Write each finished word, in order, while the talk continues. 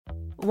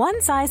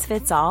One size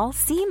fits all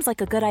seems like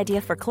a good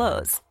idea for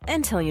clothes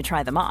until you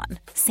try them on.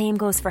 Same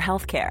goes for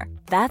healthcare.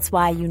 That's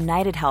why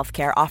United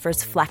Healthcare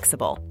offers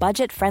flexible,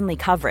 budget-friendly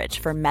coverage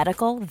for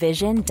medical,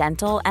 vision,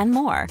 dental, and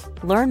more.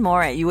 Learn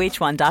more at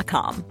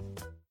uh1.com.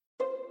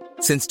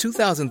 Since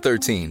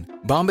 2013,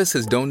 Bombas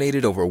has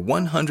donated over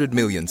 100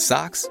 million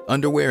socks,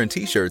 underwear, and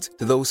T-shirts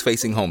to those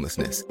facing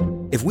homelessness.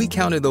 If we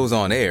counted those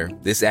on air,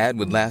 this ad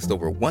would last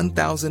over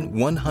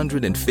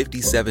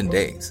 1,157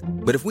 days.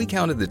 But if we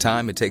counted the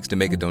time it takes to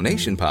make a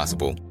donation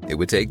possible, it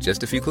would take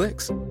just a few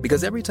clicks.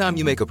 Because every time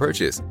you make a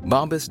purchase,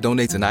 Bombas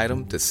donates an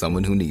item to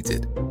someone who needs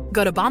it.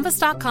 Go to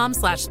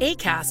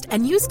bombas.com/ACAST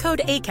and use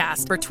code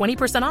ACAST for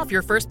 20% off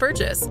your first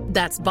purchase.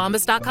 That's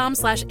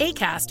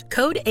bombas.com/ACAST,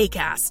 code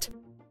ACAST.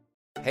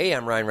 Hey,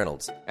 I'm Ryan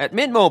Reynolds. At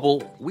Mint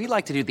Mobile, we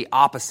like to do the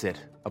opposite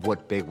of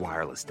what Big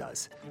Wireless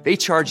does. They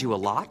charge you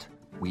a lot,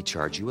 we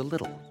charge you a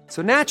little.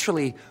 So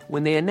naturally,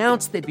 when they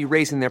announced they'd be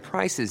raising their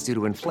prices due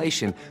to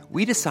inflation,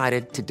 we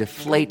decided to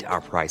deflate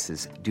our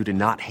prices due to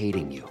not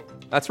hating you.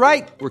 That's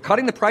right. We're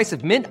cutting the price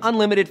of Mint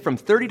Unlimited from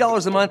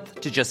 $30 a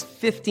month to just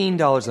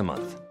 $15 a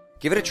month.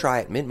 Give it a try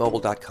at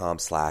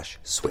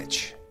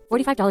mintmobile.com/switch.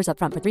 $45 up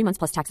front for 3 months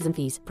plus taxes and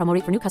fees. Promo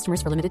rate for new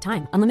customers for limited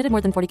time. Unlimited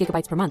more than 40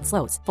 gigabytes per month.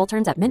 Slows full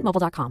terms at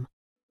mintmobile.com.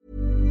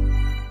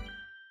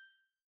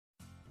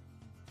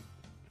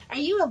 Are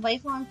you a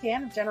lifelong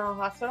fan of General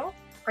Hospital?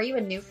 Are you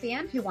a new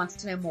fan who wants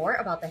to know more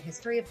about the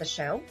history of the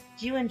show?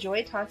 Do you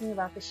enjoy talking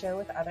about the show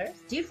with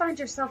others? Do you find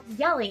yourself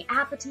yelling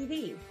at the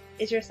TV?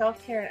 Is your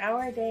self-care an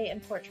hour a day in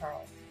Port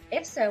Charles?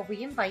 If so,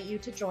 we invite you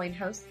to join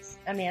hosts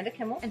Amanda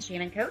Kimmel and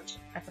Shannon Coach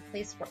at the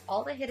place where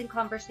all the hidden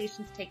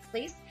conversations take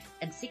place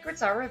and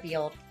secrets are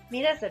revealed.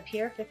 Meet us at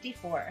Pier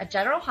 54, a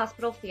General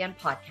Hospital fan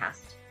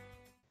podcast.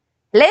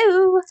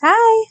 Hello.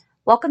 Hi.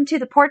 Welcome to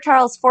the Port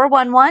Charles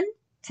 411.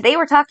 Today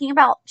we're talking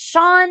about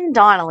Sean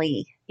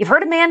Donnelly. You've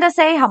heard Amanda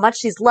say how much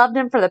she's loved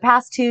him for the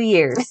past 2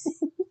 years.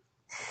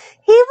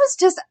 He was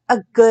just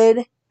a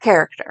good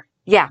character.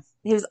 Yeah.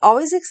 He was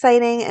always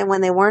exciting, and when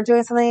they weren't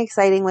doing something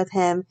exciting with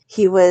him,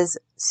 he was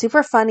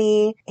super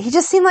funny. He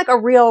just seemed like a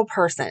real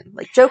person,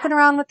 like joking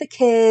around with the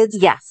kids.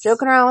 Yes.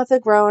 Joking around with the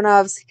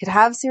grown-ups. He could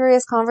have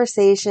serious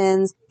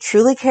conversations,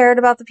 truly cared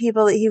about the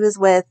people that he was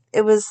with.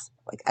 It was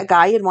like a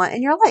guy you'd want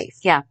in your life.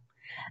 Yeah.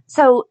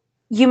 So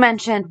you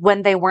mentioned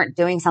when they weren't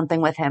doing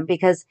something with him,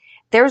 because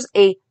there's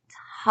a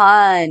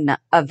ton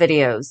of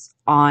videos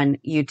on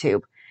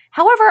YouTube.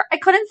 However, I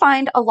couldn't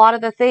find a lot of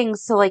the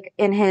things. So like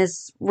in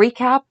his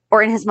recap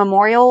or in his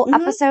memorial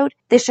episode,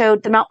 they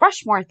showed the Mount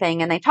Rushmore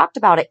thing and they talked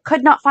about it.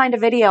 Could not find a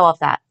video of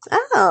that.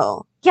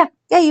 Oh. Yeah.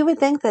 Yeah, you would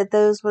think that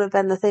those would have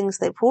been the things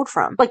they pulled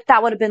from. Like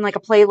that would have been like a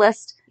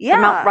playlist. Yeah.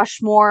 The Mount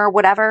Rushmore,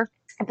 whatever.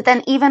 But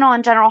then even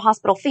on General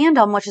Hospital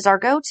Fandom, which is our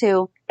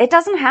go-to, it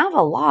doesn't have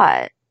a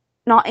lot.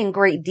 Not in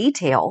great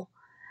detail.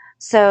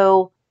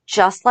 So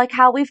just like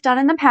how we've done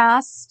in the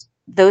past,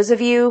 those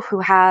of you who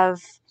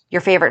have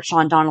your favorite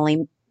Sean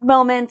Donnelly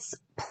moments,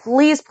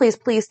 please, please,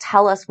 please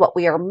tell us what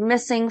we are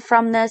missing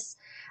from this.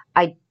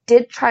 I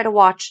did try to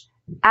watch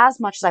as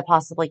much as I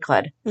possibly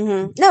could.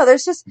 Mm-hmm. No,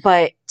 there's just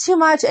but too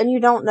much, and you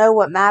don't know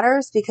what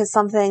matters because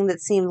something that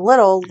seemed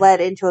little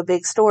led into a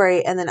big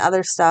story, and then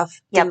other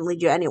stuff didn't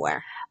lead you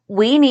anywhere.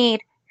 We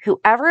need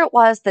whoever it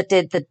was that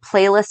did the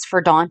playlist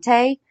for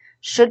Dante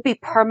should be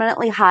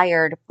permanently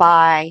hired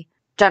by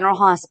General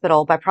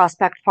Hospital, by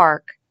Prospect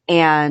Park,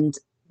 and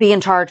be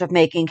in charge of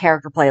making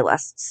character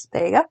playlists.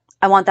 There you go.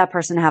 I want that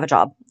person to have a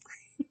job.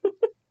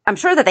 I'm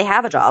sure that they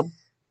have a job,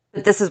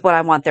 but this is what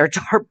I want their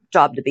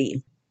job to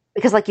be.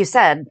 Because like you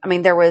said, I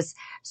mean, there's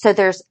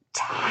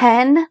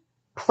 10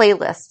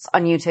 playlists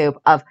on YouTube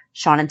of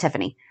Sean and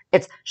Tiffany.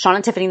 It's Sean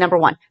and Tiffany number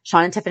 1,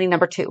 Sean and Tiffany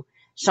number 2,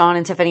 Sean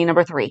and Tiffany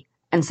number 3,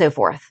 and so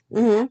forth.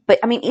 Mm-hmm. But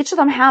I mean, each of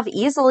them have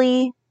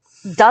easily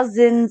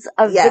dozens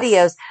of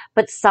videos,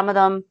 but some of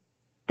them,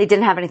 they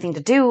didn't have anything to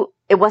do.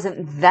 It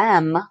wasn't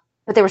them,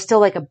 but they were still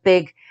like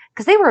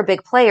because they were a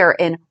big player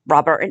in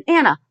Robert and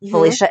Anna,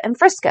 Felicia and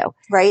Frisco.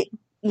 Right.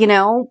 You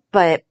know,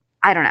 but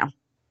I don't know.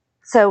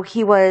 So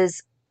he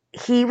was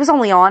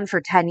only on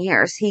for 10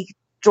 years. He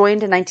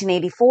joined in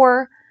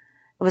 1984.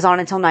 It was on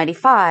until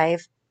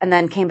 95 and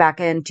then came back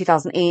in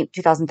 2008,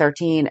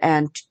 2013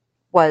 and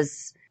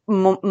was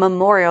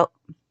memorialized.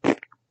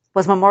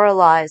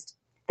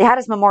 They had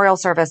his memorial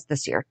service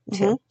this year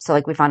too. Mm-hmm. So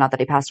like we found out that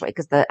he passed away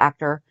because the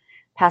actor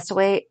passed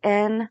away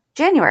in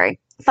January.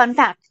 Fun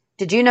fact.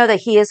 Did you know that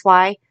he is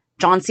why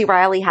John C.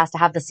 Reilly has to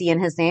have the C in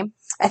his name?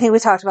 I think we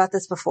talked about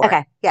this before.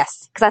 Okay.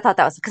 Yes. Because I thought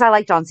because I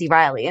like John C.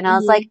 Reilly. And I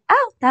was like,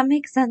 oh, that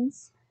makes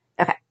sense.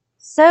 Okay.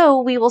 So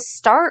we will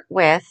start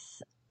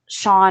with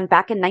Sean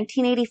back in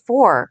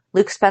 1984.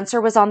 Luke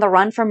Spencer was on the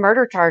run from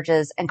murder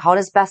charges and called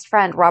his best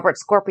friend, Robert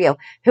Scorpio,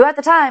 who at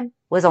the time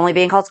was only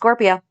being called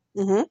Scorpio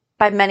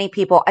by many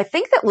people. I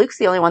think that Luke's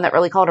the only one that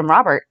really called him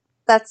Robert.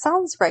 That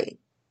sounds right.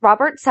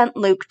 Robert sent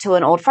Luke to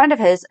an old friend of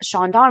his,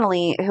 Sean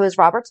Donnelly, who was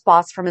Robert's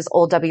boss from his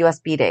old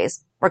WSB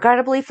days.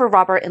 Regrettably for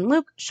Robert and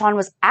Luke, Sean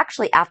was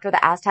actually after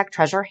the Aztec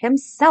treasure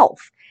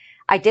himself.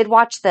 I did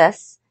watch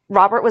this.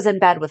 Robert was in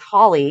bed with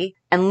Holly,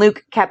 and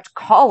Luke kept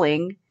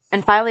calling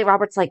And finally,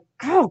 Robert's like,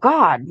 oh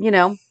God,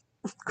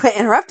 Quit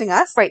interrupting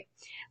us. Right.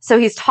 So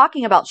he's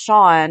talking about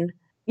Sean,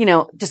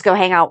 just go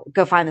hang out,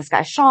 go find this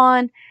guy,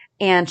 Sean.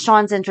 And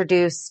Sean's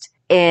introduced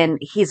and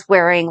he's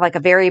wearing like a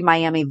very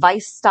Miami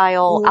Vice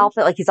style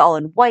outfit. Like he's all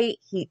in white.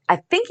 I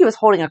think he was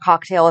holding a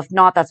cocktail. If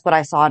not, that's what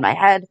I saw in my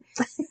head,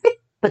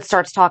 but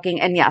starts talking.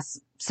 And yes,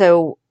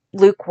 so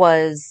Luke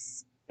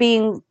was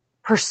being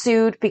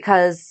pursued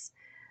because,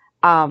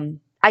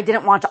 I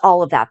didn't want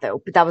all of that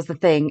though, but that was the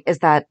thing is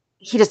that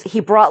he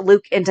brought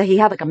Luke he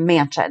had like a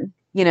mansion,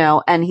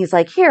 and he's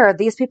like, here,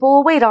 these people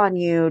will wait on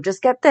you.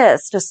 Just get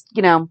this.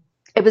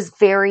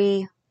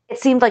 It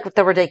seemed like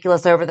the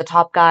ridiculous over the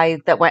top guy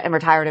that went and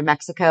retired in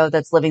Mexico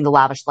that's living the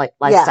lavish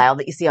lifestyle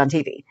that you see on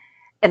TV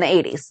in the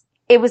 80s.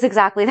 It was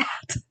exactly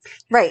that.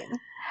 Right.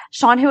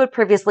 Sean, who had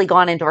previously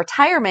gone into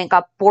retirement,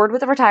 got bored with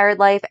the retired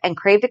life and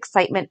craved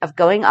excitement of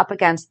going up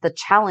against the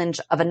challenge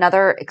of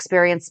another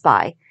experienced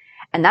spy.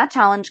 And that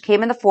challenge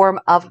came in the form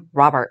of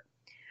Robert.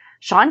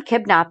 Sean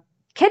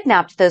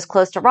kidnapped those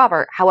close to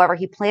Robert. However,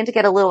 his plan to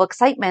get a little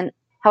excitement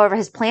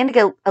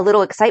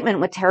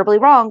went terribly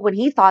wrong when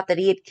he thought that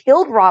he had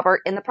killed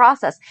Robert in the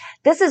process.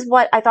 This is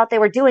what I thought they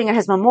were doing at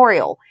his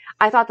memorial.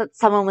 I thought that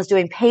someone was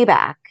doing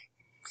payback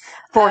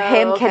for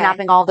him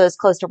kidnapping all those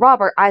close to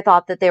Robert. I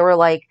thought that they were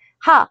like,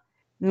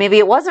 maybe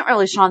it wasn't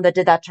really Sean that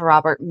did that to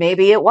Robert.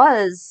 Maybe it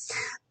was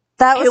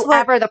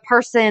whoever the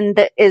person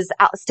that is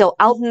still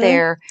out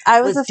there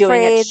I was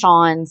doing it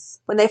Sean's.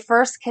 When they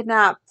first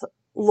kidnapped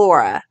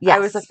Laura, yes. I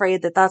was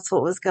afraid that that's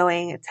what was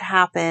going to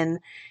happen.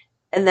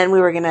 And then we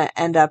were going to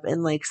end up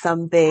in like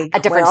some a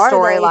different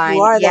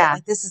storyline. Yeah.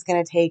 Like, this is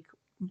going to take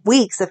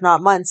weeks, if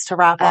not months, to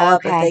wrap all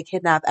up if they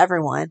kidnap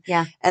everyone.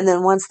 Yeah. And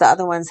then once the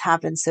other ones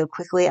happened so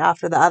quickly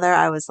after the other,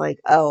 I was like,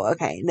 oh,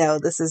 okay, no,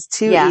 this is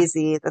too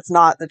easy. That's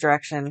not the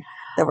direction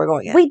that we're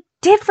going in. We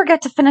did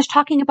forget to finish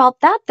talking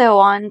about that though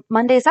on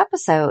Monday's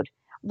episode,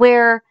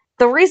 where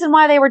the reason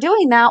why they were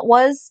doing that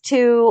was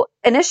to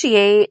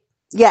initiate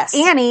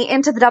Annie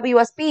into the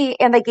WSB,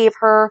 and they gave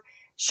her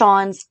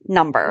Sean's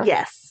number.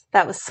 Yes.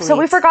 That was sweet. So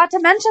we forgot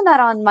to mention that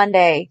on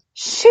Monday.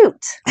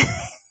 Shoot.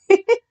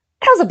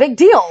 That was a big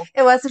deal.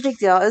 It was a big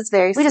deal. It was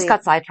very sweet. We just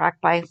got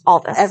sidetracked by all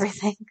this.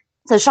 Everything.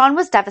 So Sean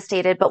was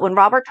devastated, but when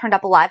Robert turned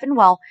up alive and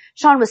well,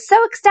 Sean was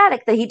so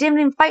ecstatic that he didn't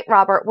even fight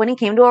Robert when he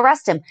came to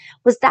arrest him.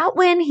 Was that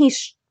when he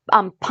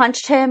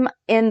punched him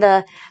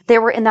they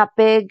were in that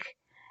big,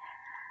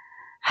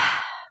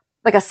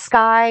 like a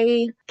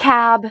sky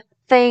cab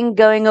thing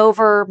going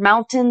over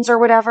mountains or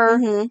whatever?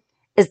 Mm-hmm.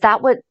 Is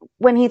that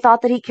when he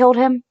thought that he killed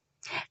him?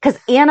 Because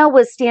Anna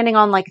was standing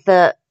on like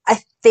the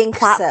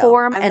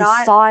platform and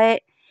saw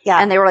it. Yeah.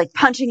 And they were like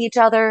punching each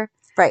other.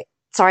 Right.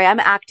 Sorry,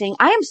 I'm acting.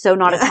 I am so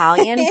not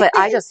Italian, but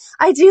I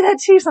do that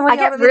too. I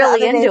get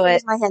really into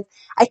it. My hands.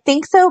 I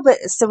think so, but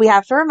so we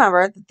have to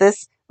remember that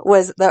this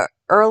was the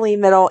early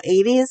middle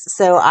 80s.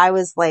 So I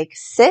was like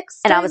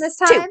 6 and I was this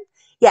time. 2.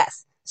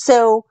 Yes.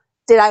 So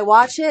did I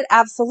watch it?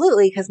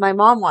 Absolutely, because my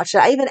mom watched it.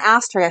 I even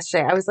asked her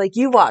yesterday. I was like,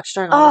 you watched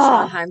during all the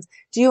Sean times.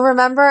 Do you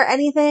remember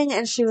anything?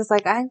 And she was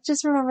like, I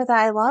just remember that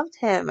I loved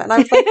him. And I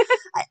was like,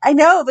 I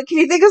know, but can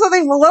you think of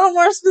something a little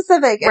more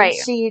specific? And right.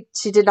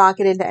 She did not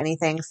get into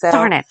anything. So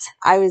darn it.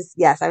 I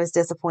was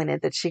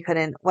disappointed that she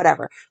couldn't,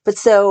 whatever. But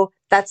so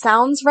that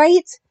sounds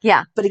right.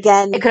 Yeah. But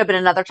again, it could have been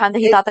another time that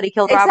he thought that he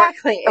killed Robert.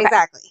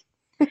 Exactly.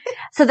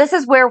 So this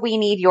is where we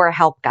need your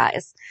help,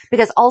 guys,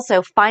 because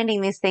also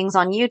finding these things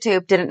on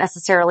YouTube didn't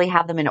necessarily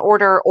have them in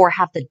order or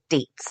have the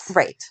dates.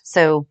 Right.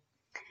 So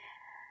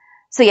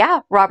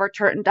yeah, Robert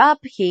turned up.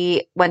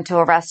 He went to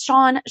arrest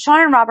Sean. Sean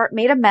and Robert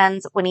made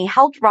amends when he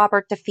helped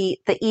Robert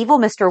defeat the evil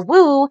Mr.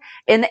 Wu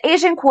in the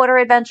Asian Quarter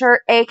adventure,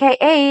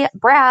 aka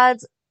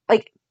Brad's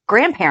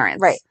grandparents.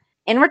 Right.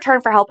 In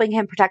return for helping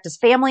him protect his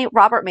family,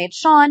 Robert made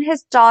Sean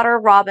his daughter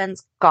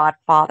Robin's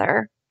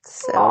godfather.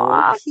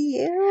 So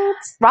cute.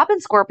 Robin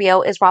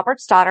Scorpio is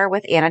Robert's daughter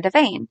with Anna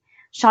Devane.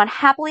 Sean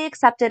happily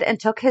accepted and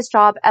took his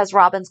job as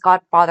Robin's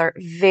godfather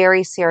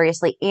very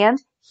seriously,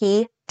 and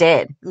he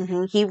did.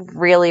 Mm-hmm. He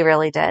really,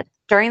 really did.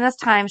 During this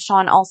time,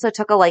 Sean also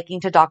took a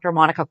liking to Dr.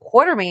 Monica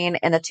Quartermaine,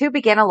 and the two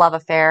began a love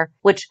affair,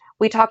 which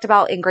we talked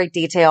about in great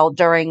detail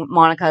during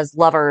Monica's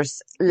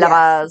lovers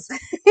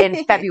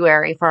in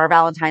February for our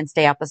Valentine's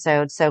Day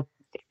episode. So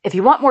if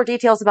you want more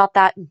details about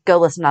that, go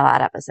listen to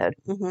that episode.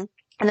 Mm-hmm.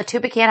 And the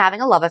two began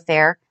having a love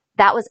affair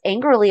that was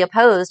angrily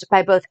opposed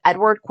by both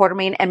Edward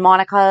Quartermaine and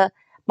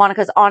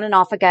Monica's on and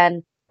off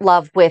again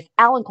love with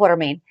Alan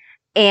Quartermaine.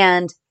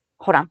 And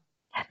hold on.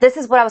 This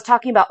is what I was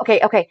talking about.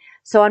 Okay.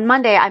 So on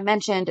Monday, I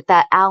mentioned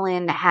that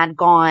Alan had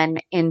gone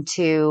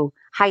into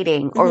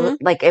hiding or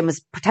and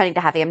was pretending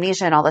to have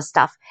amnesia and all this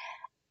stuff.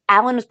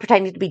 Alan was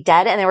pretending to be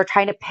dead and they were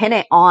trying to pin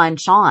it on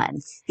Sean.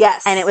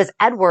 Yes. And it was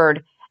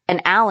Edward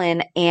and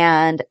Alan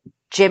and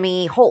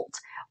Jimmy Holt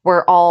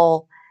were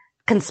all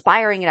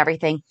conspiring and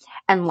everything.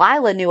 And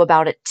Lila knew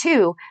about it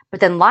too. But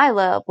then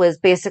Lila was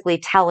basically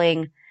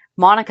telling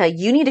Monica,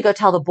 you need to go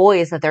tell the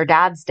boys that their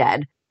dad's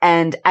dead.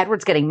 And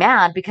Edward's getting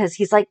mad because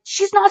he's like,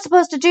 she's not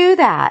supposed to do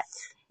that.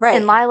 Right.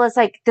 And Lila's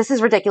like, this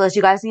is ridiculous.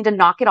 You guys need to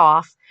knock it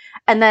off.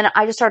 And then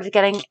I just started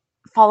getting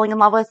falling in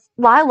love with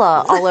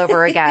Lila all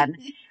over again.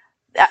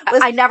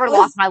 I never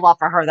lost my love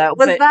for her, though.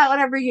 Was that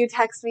whenever you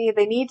text me,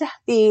 they need to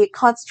be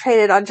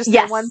concentrated on just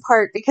Yes. one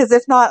part, because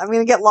if not, I'm going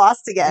to get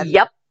lost again.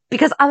 Yep.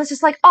 Because I was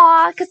just like,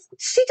 because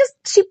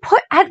she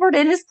put Edward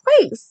in his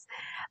place.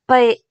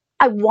 But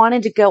I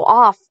wanted to go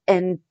off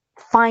and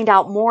find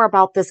out more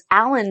about this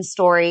Alan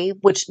story,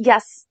 which,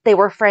 yes, they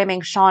were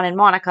framing Sean and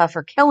Monica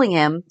for killing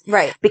him.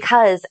 Right.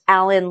 Because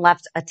Alan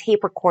left a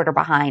tape recorder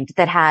behind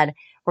that had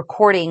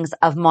recordings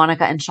of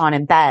Monica and Sean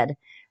in bed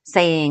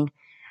saying,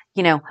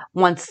 you know,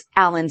 once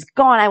Alan's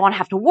gone, I won't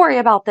have to worry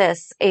about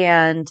this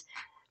and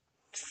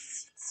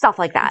stuff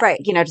like that. Right.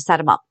 You know, to set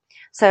him up.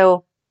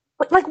 So,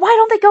 like, why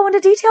don't they go into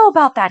detail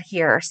about that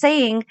here?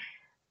 Saying,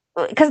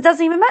 because it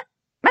doesn't even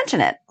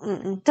mention it.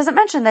 Mm-mm. Doesn't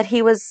mention that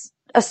he was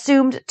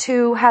assumed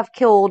to have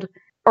killed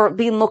or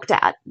being looked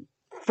at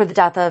for the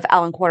death of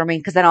Alan Quartermain.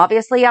 Because then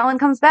obviously Alan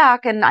comes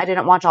back and I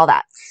didn't watch all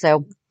that.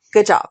 So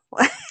good job.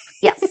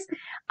 Yes.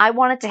 I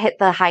wanted to hit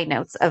the high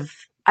notes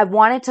I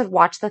wanted to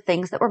watch the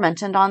things that were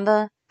mentioned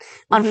on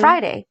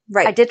Friday.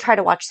 Right. I did try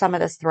to watch some of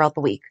this throughout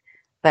the week,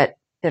 but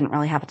didn't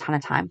really have a ton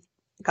of time.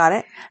 Got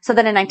it. So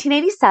then in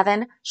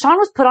 1987, Sean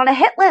was put on a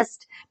hit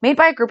list made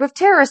by a group of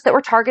terrorists that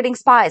were targeting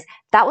spies.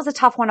 That was a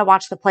tough one to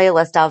watch the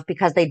playlist of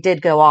because they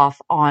did go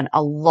off on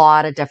a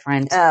lot of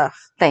different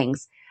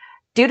things.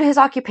 Due to his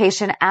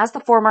occupation as the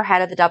former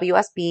head of the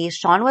WSB,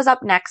 Sean was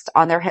up next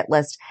on their hit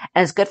list,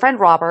 and his good friend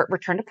Robert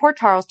returned to Port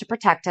Charles to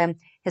protect him,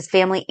 his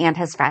family, and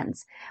his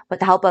friends. With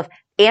the help of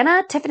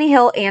Anna, Tiffany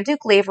Hill, and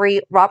Duke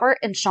Lavery, Robert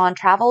and Sean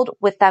traveled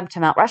with them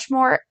to Mount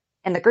Rushmore,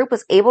 and the group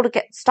was able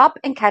to stop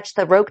and catch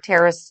the rogue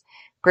terrorist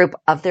group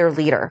of their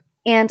leader.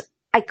 And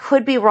I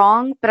could be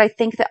wrong, but I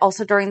think that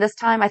also during this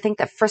time, I think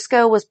that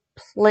Frisco was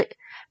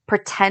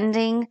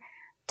pretending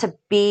to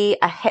be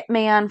a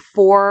hitman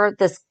for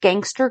this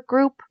gangster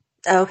group.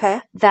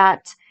 Okay.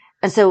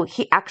 And so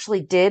he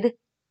actually did,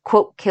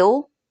 quote,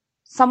 kill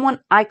someone.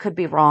 I could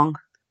be wrong.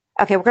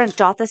 Okay, we're going to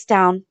jot this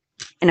down.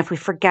 And if we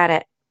forget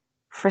it,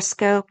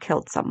 Frisco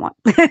killed someone.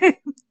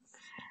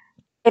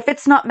 If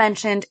it's not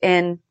mentioned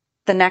in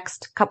the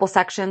next couple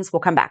sections, we'll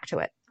come back to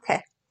it.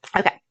 Okay.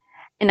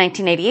 In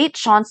 1988,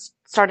 Sean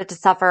started to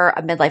suffer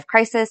a midlife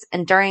crisis.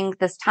 And during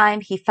this time,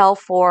 he fell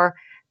for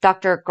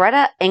Dr.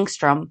 Greta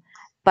Engstrom,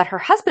 but her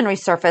husband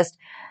resurfaced.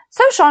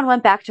 So Sean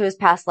went back to his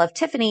past love,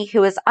 Tiffany, who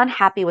was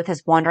unhappy with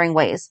his wandering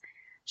ways.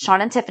 Sean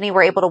and Tiffany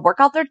were able to work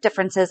out their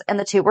differences, and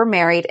the two were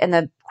married in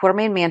the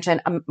Quartermain mansion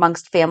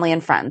amongst family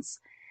and friends.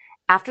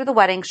 After the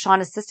wedding,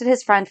 Sean assisted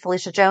his friend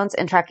Felicia Jones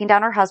in tracking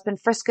down her husband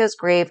Frisco's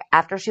grave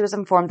after she was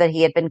informed that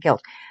he had been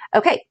killed.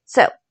 Okay,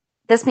 so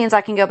this means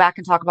I can go back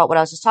and talk about what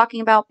I was just talking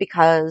about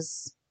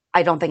because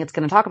I don't think it's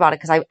going to talk about it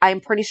because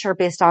I'm pretty sure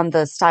based on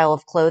the style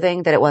of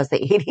clothing that it was the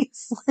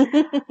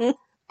 80s.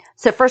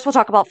 So first we'll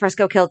talk about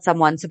Frisco killed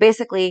someone. So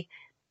basically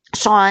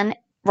Sean,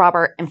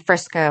 Robert, and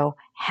Frisco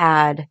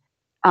had,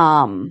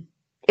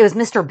 it was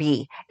Mr.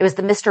 B. It was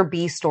the Mr.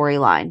 B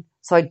storyline.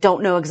 So I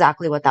don't know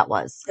exactly what that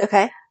was.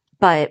 Okay.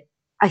 But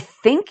I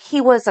think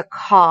he was a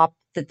cop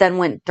that then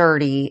went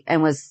dirty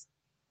and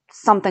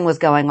something was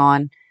going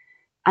on.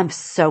 I'm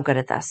so good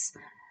at this.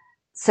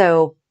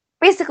 So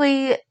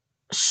basically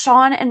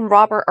Sean and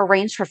Robert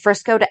arranged for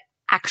Frisco to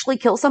actually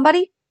kill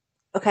somebody.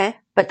 Okay.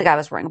 But the guy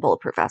was wearing a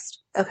bulletproof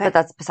vest. Okay. But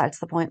that's besides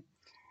the point.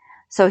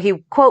 So he,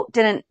 quote,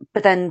 didn't,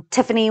 but then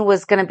Tiffany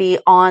was going to be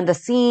on the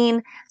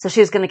scene. So she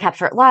was going to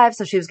capture it live.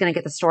 So she was going to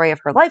get the story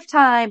of her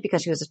lifetime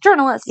because she was a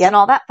journalist and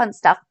all that fun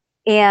stuff.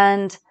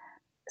 And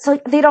so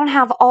they don't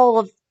have all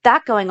of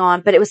that going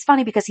on, but it was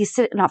funny because he's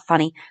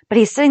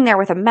sitting there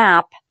with a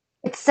map.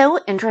 It's so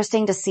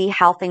interesting to see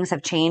how things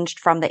have changed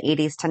from the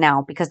 80s to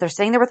now because they're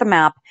sitting there with a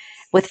map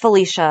with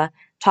Felicia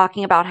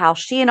talking about how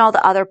she and all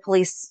the other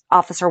police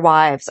officer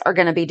wives are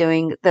going to be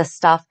doing this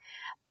stuff.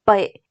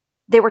 But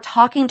they were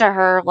talking to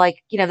her like,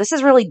 you know, this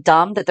is really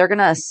dumb that they're going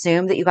to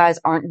assume that you guys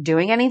aren't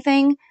doing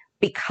anything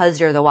because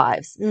you're the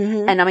wives.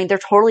 Mm-hmm. And I mean, they're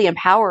totally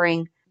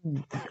empowering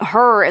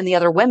her and the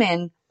other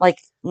women. Like,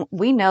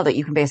 we know that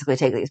you can basically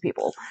take these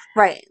people.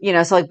 Right. You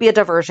know, so like be a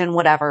diversion,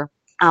 whatever.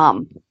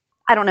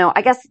 I don't know.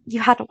 I guess you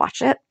had to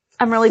watch it.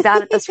 I'm really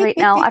bad at this right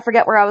now. I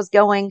forget where I was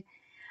going.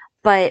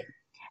 But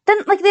then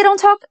like they don't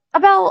talk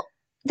about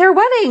their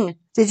wedding.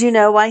 Did you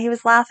know why he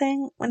was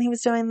laughing when he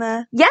was doing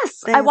the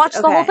Yes, things? I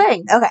watched the whole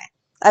thing. Okay.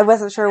 I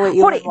wasn't sure what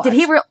you watched. Did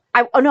he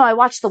I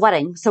watched the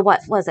wedding. So what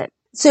was it?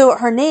 So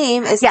her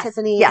name is Yes,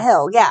 Tiffany yes.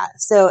 Hill. Yeah.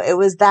 So it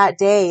was that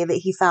day that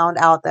he found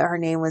out that her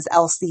name was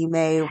Elsie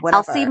Mae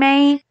whatever. Elsie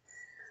Mae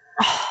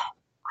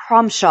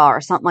Crumshaw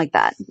or something like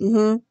that.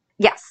 Mm-hmm.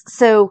 Yes.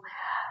 So,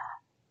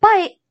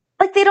 but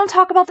like they don't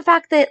talk about the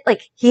fact that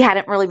like he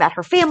hadn't really met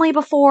her family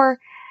before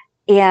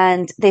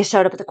and they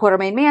showed up at the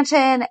Quartermain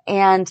mansion,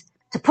 and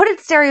to put it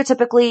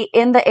stereotypically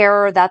in the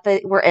era that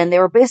they were in, they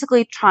were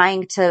basically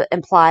trying to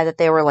imply that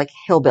they were like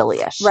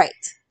hillbilly-ish. Right.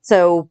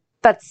 So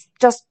that's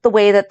just the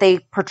way that they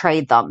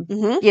portrayed them.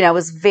 Mm-hmm. You know, it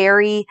was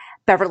very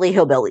Beverly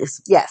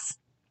Hillbillies. Yes.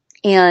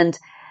 And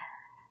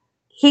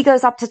he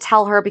goes up to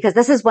tell her because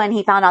this is when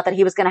he found out that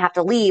he was going to have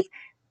to leave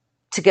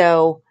to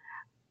go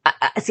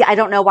See, I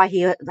don't know why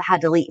he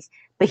had to leave,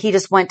 but he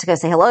just went to go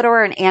say hello to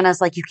her. And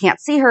Anna's like, you can't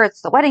see her.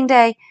 It's the wedding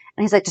day.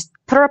 And he's like, just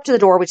put her up to the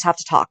door. We just have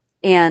to talk.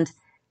 And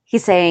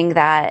he's saying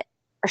that,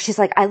 or she's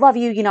like, I love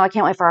you. You know, I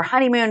can't wait for our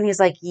honeymoon. And he's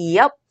like,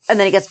 yep. And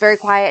then he gets very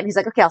quiet and he's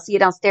like, okay, I'll see you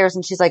downstairs.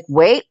 And she's like,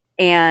 wait.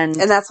 And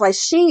that's why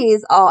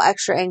she's all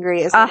extra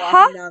angry as they're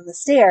walking down the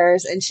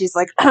stairs. And she's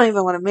like, I don't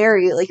even want to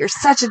marry you. Like, you're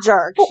such a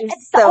jerk. Well,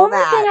 She's the so only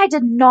mad. thing I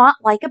did not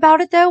like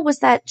about it, though, was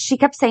that she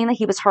kept saying that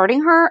he was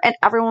hurting her and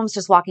everyone was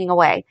just walking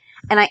away.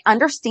 And I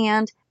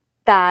understand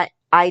that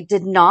I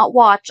did not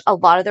watch a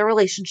lot of their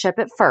relationship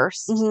at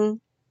first. Mm-hmm.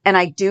 And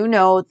I do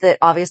know that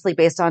obviously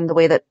based on the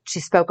way that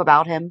she spoke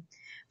about him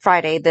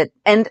Friday, that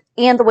and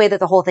the way that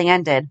the whole thing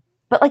ended.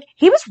 But like,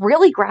 he was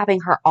really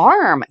grabbing her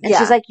arm and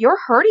she's like, you're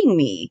hurting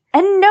me.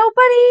 And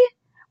nobody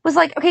was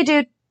like, okay,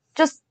 dude,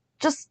 just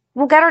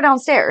we'll get her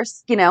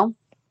downstairs, you know?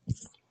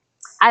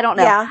 I don't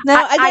know. Yeah. No,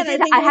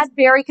 I had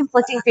very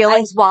conflicting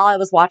feelings while I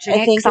was watching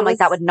it because I'm like,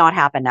 that would not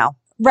happen now.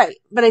 Right.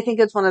 But I think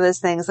it's one of those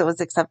things that was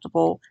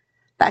acceptable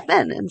back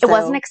then. And it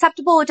wasn't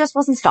acceptable. It just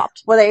wasn't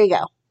stopped. Well, there you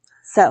go.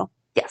 So.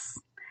 Yes.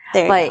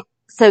 There you go.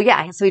 So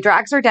yeah. So he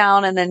drags her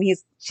down and then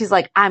she's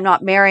like, I'm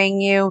not marrying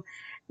you.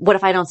 What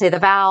if I don't say the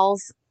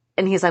vows?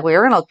 And he's like, well,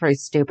 you're going to look pretty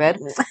stupid.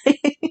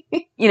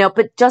 You know,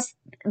 but just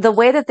the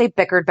way that they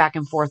bickered back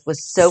and forth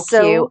was so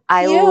cute.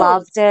 I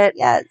loved it.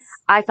 Yes.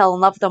 I fell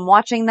in love with them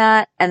watching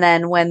that. And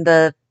then when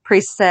the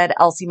priest said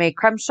Elsie Mae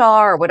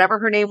Crenshaw or whatever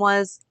her name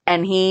was,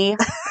 and he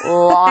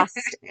lost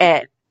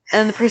it.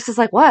 And the priest is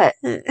like, what?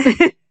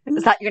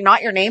 Is that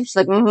not your name? She's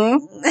like,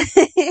 mm-hmm.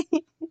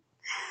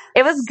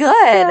 It was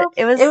good.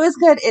 It was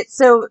good.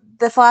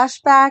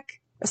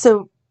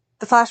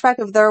 The flashback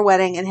of their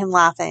wedding and him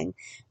laughing.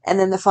 And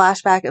then the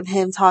flashback of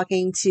him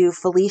talking to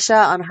Felicia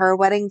on her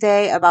wedding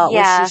day about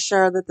was she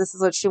sure that this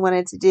is what she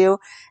wanted to do,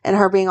 and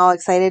her being all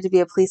excited to be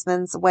a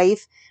policeman's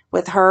wife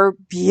with her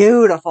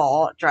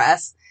beautiful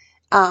dress.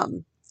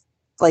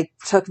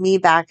 Took me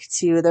back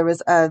to, there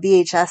was a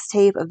VHS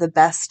tape of the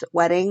best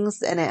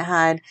weddings, and it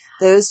had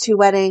those two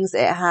weddings.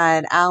 It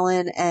had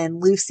Alan and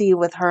Lucy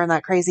with her in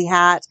that crazy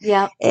hat.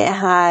 Yeah. It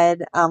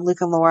had Luke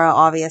and Laura,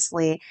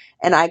 obviously.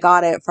 And I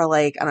got it for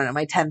my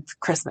 10th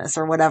Christmas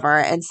or whatever.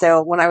 And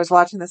so when I was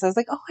watching this, I was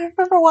like, oh, I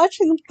remember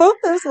watching both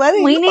those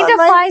weddings. We need to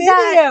find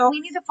that. We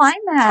need to find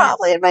that.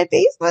 Probably in my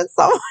basement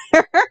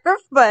somewhere.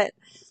 But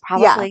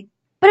probably. Yeah.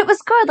 But it was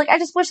good. Like, I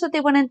just wish that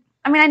they went in.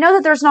 I mean, I know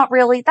that there's not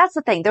really, that's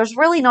the thing. There's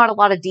really not a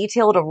lot of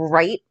detail to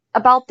write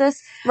about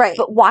this. Right.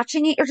 But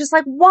watching it, you're just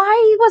like,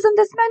 why wasn't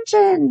this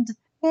mentioned?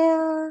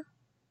 Yeah.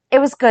 It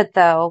was good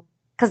though.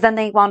 Cause then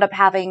they wound up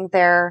having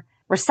their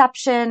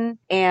reception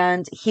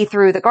and he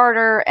threw the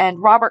garter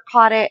and Robert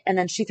caught it. And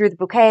then she threw the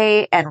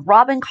bouquet and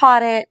Robin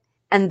caught it.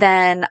 And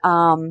then,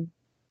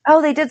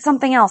 they did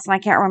something else and I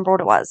can't remember what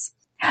it was.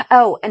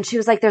 Oh, and she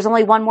was like, there's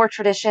only one more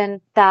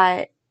tradition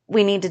that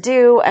we need to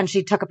do. And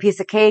she took a piece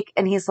of cake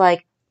and he's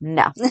like,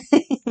 no.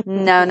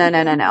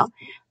 No.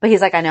 But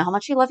he's like, I know how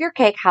much you love your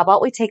cake. How about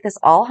we take this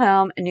all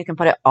home and you can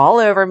put it all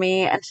over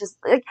me? And just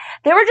like,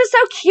 they were just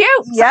so cute.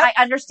 Yep. So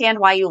I understand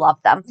why you love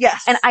them.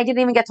 Yes. And I didn't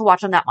even get to watch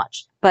them that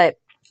much, but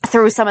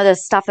through some of the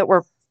stuff that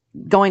we're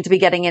going to be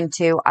getting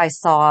into, I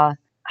saw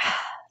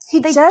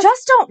they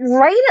just don't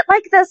write it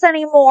like this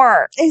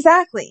anymore.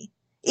 Exactly.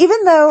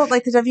 Even though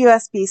the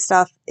WSB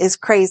stuff is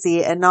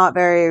crazy and not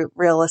very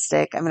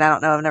realistic. I mean, I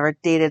don't know. I've never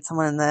dated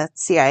someone in the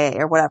CIA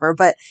or whatever,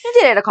 but you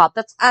dated a cop.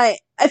 I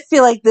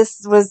feel like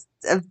this was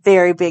a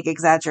very big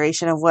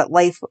exaggeration of what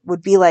life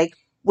would be like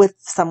with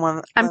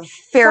someone. I'm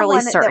fairly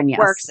certain that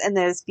works in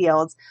those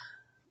fields.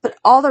 But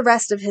all the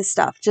rest of his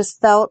stuff just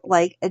felt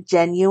like a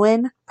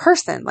genuine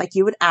person. Like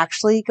you would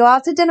actually go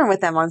out to dinner with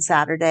them on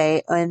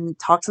Saturday and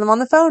talk to them on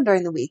the phone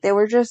during the week. They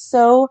were just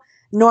so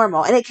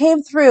normal. And it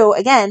came through,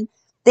 again,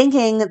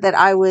 thinking that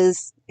I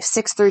was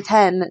 6 through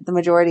 10 the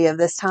majority of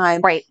this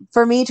time. Right.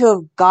 For me to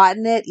have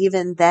gotten it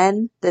even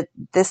then, that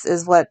this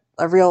is what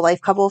a real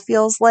life couple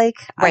feels like,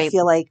 right. I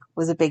feel like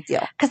was a big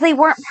deal. Because they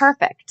weren't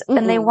perfect. Mm-mm.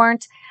 And they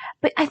weren't.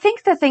 But I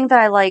think the thing that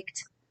I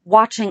liked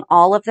watching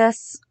all of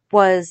this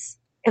was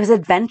it was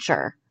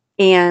adventure.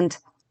 And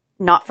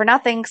not for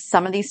nothing,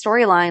 some of these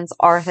storylines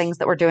are things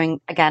that we're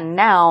doing again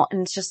now.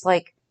 And it's just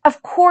like,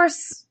 of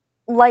course,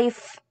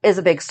 life is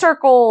a big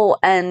circle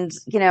and,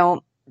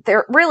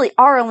 there really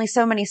are only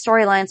so many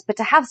storylines, but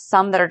to have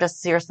some that are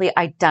just seriously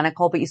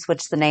identical, but you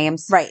switch the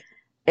names. Right.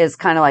 Is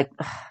kind of like,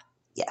 ugh.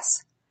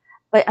 Yes.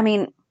 But I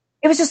mean,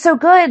 it was just so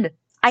good.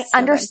 I so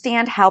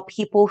understand how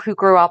people who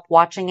grew up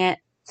watching it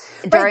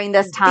during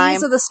this time.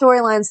 These are the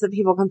storylines that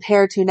people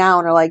compare to now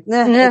and are like,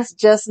 it's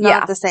just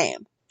not the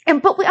same.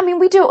 But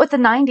we do it with the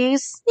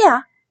 90s.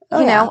 Yeah.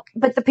 You know,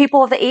 but the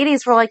people of the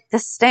 80s were like,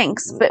 this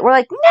stinks. But we're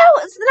like, no,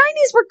 the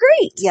 90s were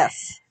great.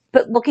 Yes.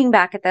 But looking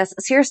back at this,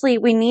 seriously,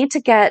 we need to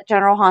get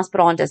General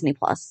Hospital on Disney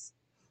Plus.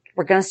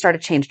 We're going to start a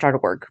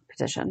Change.org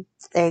petition.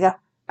 There you go.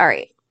 All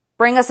right.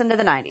 Bring us into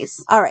the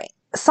 90s. All right.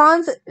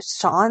 I'm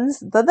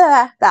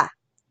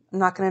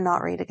not going to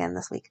not read again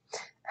this week.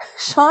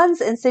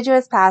 Sean's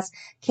insidious past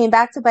came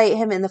back to bite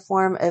him in the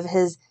form of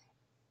his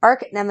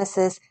arch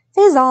nemesis,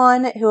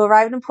 Faison, who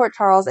arrived in Port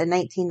Charles in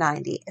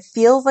 1990. It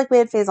feels like we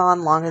had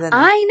Faison longer than that.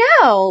 I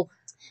know.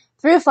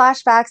 Through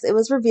flashbacks, it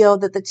was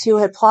revealed that the two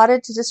had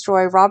plotted to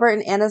destroy Robert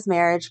and Anna's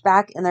marriage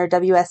back in their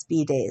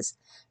WSB days.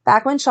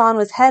 Back when Sean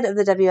was head of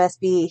the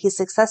WSB, he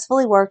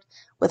successfully worked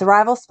with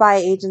rival spy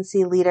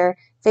agency leader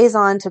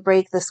Faison to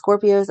break the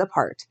Scorpios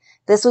apart.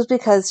 This was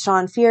because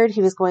Sean feared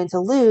he was going to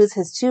lose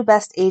his two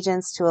best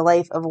agents to a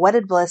life of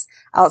wedded bliss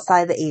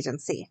outside the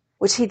agency.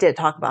 Which he did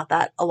talk about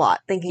that a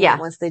lot, thinking that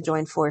once they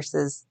joined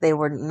forces, they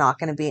were not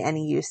going to be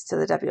any use to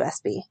the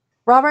WSB.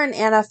 Robert and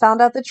Anna found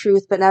out the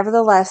truth, but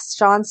nevertheless,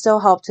 Sean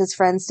still helped his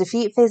friends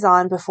defeat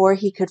Faison before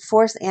he could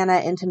force Anna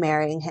into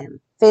marrying him.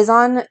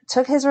 Faison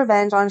took his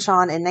revenge on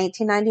Sean in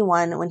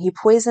 1991 when he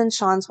poisoned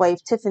Sean's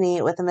wife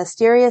Tiffany with a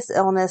mysterious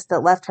illness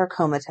that left her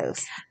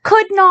comatose.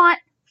 Could not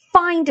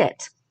find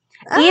it.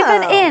 Oh.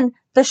 Even in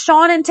the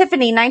Sean and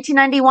Tiffany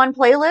 1991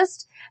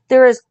 playlist,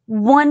 there is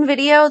one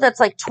video that's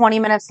like 20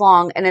 minutes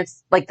long, and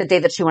it's like the day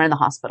that she went in the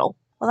hospital.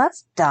 Well,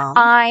 that's dumb.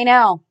 I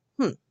know.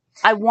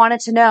 I wanted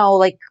to know,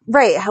 like...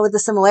 Right, how with the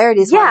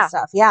similarities and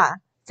stuff, yeah.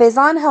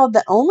 Faison held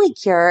the only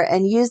cure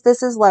and used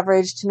this as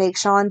leverage to make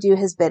Sean do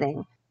his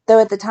bidding. Though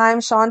at the time,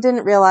 Sean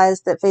didn't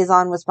realize that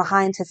Faison was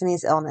behind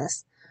Tiffany's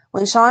illness.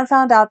 When Sean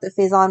found out that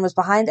Faison was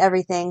behind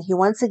everything, he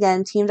once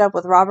again teamed up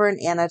with Robert and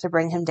Anna to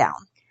bring him down.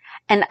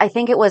 And I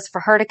think it was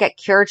for her to get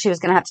cured, she was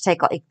going to have to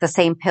take like the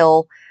same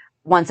pill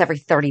once every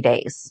 30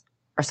 days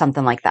or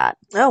something like that.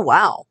 Oh,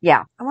 wow.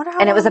 Yeah. I wonder how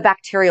And it was a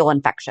bacterial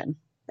infection.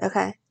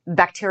 Okay.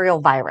 Bacterial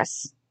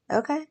virus.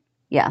 Okay.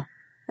 Yeah.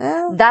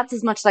 Well, That's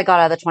as much as I got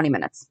out of the 20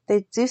 minutes.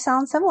 they do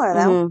sound similar, though.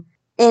 Mhm.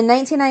 In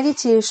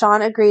 1992,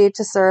 Sean agreed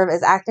to serve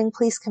as acting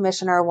police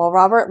commissioner while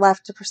Robert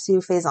left to pursue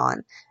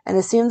Faison and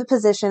assumed the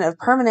position of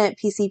permanent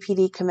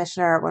PCPD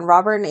commissioner when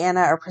Robert and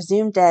Anna are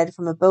presumed dead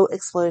from a boat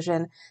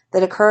explosion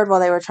that occurred while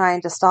they were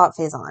trying to stop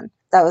Faison.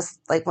 That was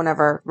like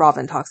whenever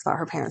Robin talks about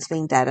her parents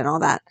being dead and all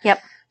that. Yep.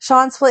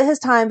 Sean split his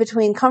time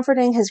between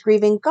comforting his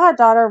grieving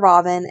goddaughter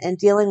Robin and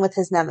dealing with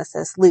his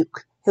nemesis,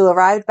 Luke, who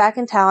arrived back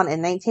in town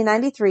in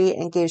 1993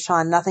 and gave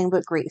Sean nothing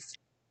but grief.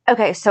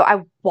 Okay, so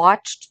I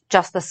watched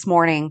just this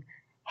morning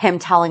him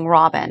telling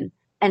Robin,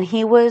 and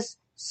he was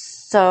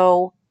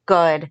so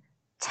good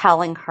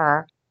telling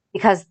her,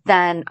 because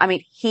then, I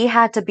mean, he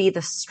had to be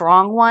the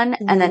strong one,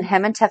 and then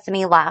him and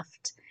Tiffany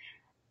left,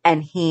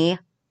 and he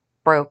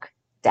broke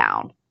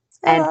down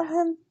I and love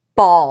him.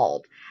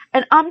 bawled.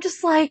 And I'm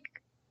just like,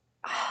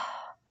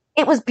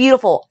 it was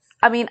beautiful.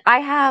 I mean, I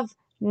have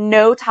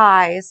no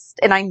ties,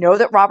 and I know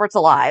that Robert's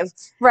alive,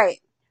 Right.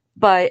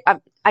 but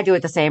I do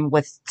it the same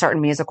with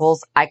certain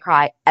musicals. I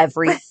cry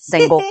every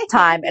single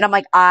time. And I'm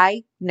like,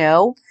 I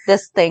know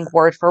this thing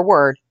word for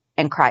word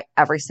and cry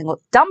every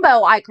single...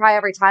 Dumbo, I cry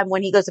every time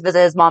when he goes to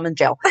visit his mom in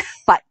jail.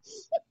 But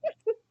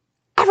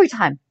every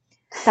time.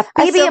 The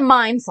Baby and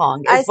Mine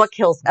song is what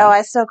kills me. Oh,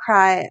 I still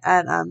cry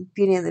at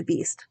Beauty and the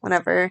Beast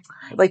whenever,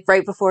 like,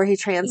 right before he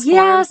transforms,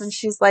 Yes. and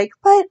she's like,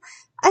 but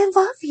I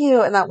love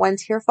you, and that one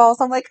tear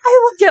falls. I'm like,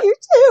 I love you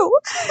too.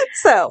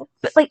 So,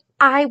 But like,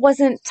 I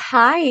wasn't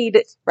tied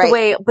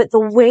Right. but the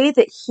way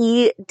that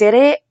he did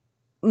it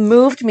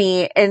moved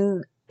me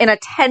in a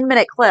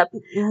 10-minute clip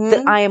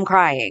that I am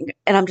crying.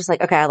 And I'm just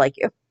like, okay, I like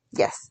you.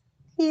 yes,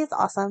 he's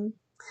awesome.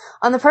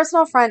 On the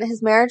personal front,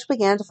 his marriage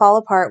began to fall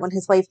apart when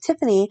his wife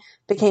Tiffany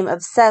became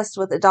obsessed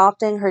with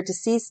adopting her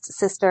deceased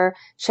sister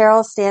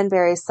Cheryl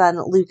Stanberry's son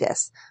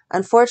Lucas.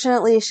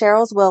 Unfortunately,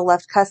 Cheryl's will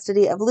left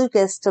custody of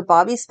Lucas to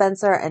Bobby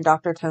Spencer and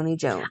Dr. Tony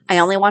Jones. I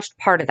only watched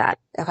part of that.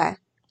 Okay.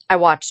 I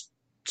watched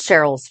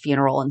Cheryl's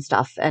funeral and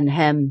stuff, and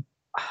him.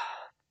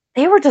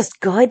 They were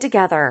just good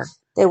together.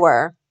 They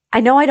were.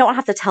 I know I don't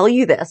have to tell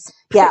you this.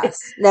 Yes.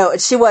 No,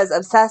 she was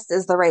obsessed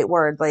is the right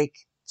word. Like,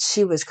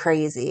 she was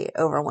crazy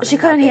over one. She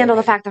couldn't handle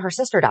the fact that her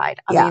sister died.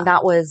 I mean,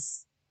 that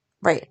was...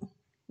 Right.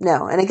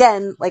 No. And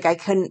again, like, I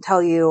couldn't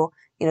tell you,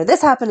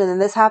 this happened and then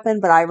this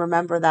happened, but I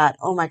remember that,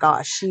 oh my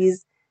gosh,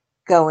 she's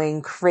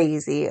going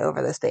crazy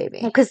over this baby.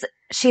 Because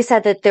she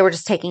said that they were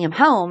just taking him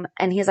home,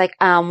 and he's like,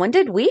 when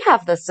did we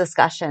have this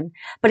discussion?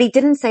 But he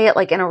didn't say it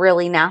like in a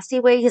really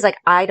nasty way. He's like,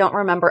 I don't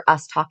remember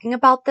us talking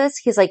about this.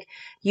 He's like,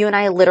 you and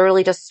I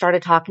literally just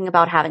started talking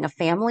about having a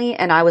family,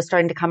 and I was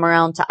starting to come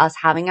around to us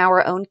having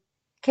our own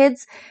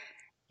kids.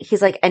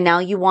 He's like, and now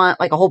you want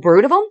like a whole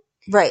brood of them?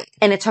 Right.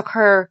 And it took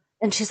her,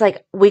 and she's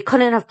like, we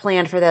couldn't have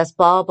planned for this,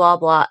 blah, blah,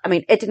 blah. I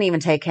mean, it didn't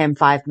even take him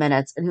 5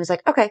 minutes. And he was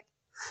like, okay,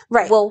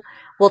 Right.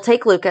 we'll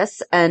take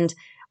Lucas and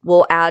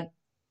we'll add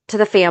to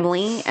the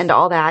family and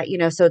all that,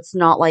 so it's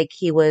not like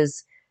he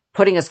was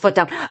putting his foot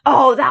down.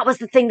 Oh, that was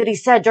the thing that he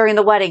said during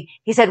the wedding.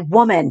 He said,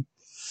 woman.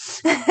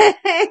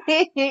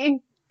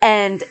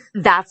 And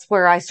that's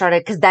where I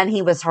started, because then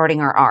he was hurting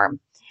her arm.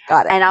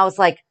 Got it. And I was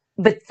like,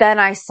 but then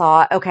I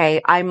saw,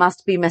 okay, I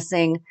must be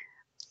missing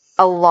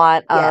a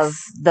lot of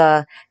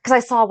because I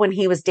saw when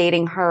he was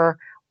dating her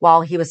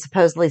while he was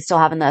supposedly still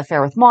having the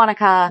affair with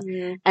Monica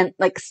and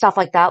like stuff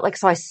like that. Like,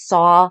 so I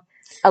saw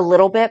a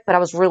little bit, but I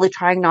was really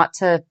trying not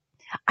to,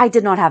 I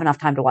did not have enough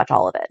time to watch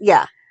all of it.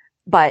 Yeah.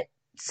 But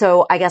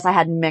so I guess I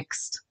had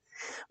mixed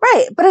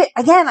Right. But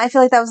again, I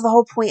feel like that was the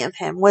whole point of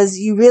him, was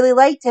you really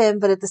liked him,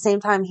 but at the same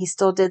time, he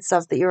still did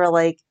stuff that you were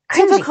like,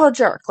 typical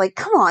jerk. Like,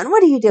 come on,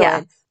 what are you doing?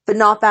 Yeah. But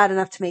not bad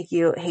enough to make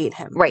you hate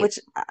him. Right. Which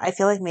I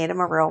feel like made him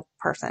a real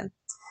person.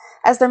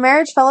 As their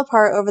marriage fell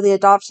apart over the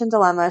adoption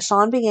dilemma,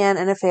 Sean began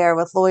an affair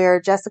with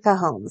lawyer Jessica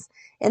Holmes.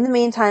 In the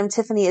meantime,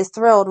 Tiffany is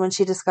thrilled when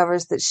she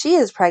discovers that she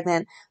is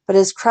pregnant, but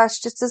is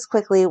crushed just as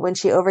quickly when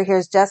she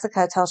overhears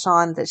Jessica tell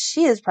Sean that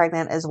she is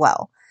pregnant as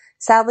well.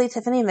 Sadly,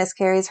 Tiffany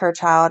miscarries her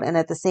child, and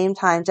at the same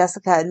time,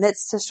 Jessica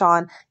admits to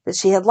Sean that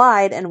she had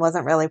lied and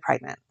wasn't really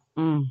pregnant.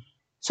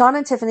 Sean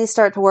and Tiffany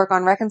start to work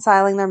on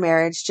reconciling their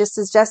marriage, just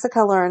as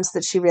Jessica learns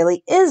that she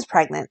really is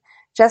pregnant.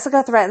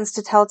 Jessica threatens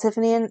to tell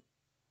Tiffany,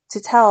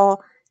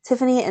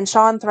 and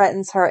Sean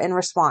threatens her in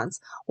response,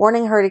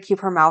 warning her to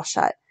keep her mouth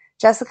shut.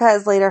 Jessica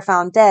is later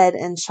found dead,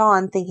 and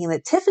Sean, thinking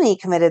that Tiffany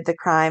committed the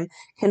crime,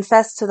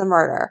 confessed to the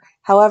murder.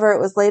 However, it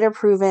was later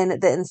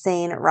proven that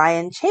insane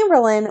Ryan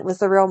Chamberlain was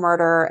the real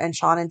murderer, and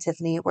Sean and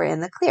Tiffany were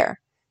in the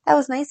clear. That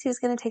was nice. He was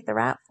going to take the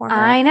rap for her.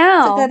 I know.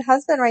 It's a good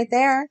husband right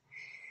there.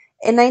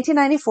 In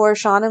 1994,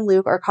 Sean and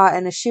Luke are caught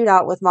in a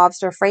shootout with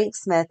mobster Frank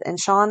Smith, and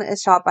Sean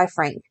is shot by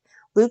Frank.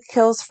 Luke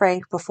kills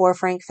Frank before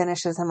Frank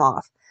finishes him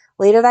off.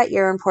 Later that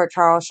year in Port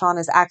Charles, Sean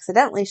is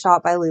accidentally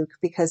shot by Luke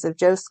because of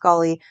Joe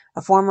Scully,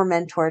 a former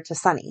mentor to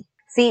Sonny.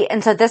 See,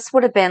 and so this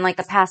would have been like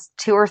the past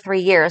 2 or 3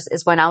 years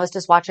is when I was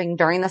just watching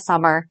during the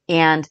summer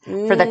and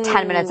for the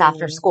 10 minutes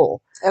after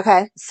school.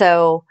 Okay.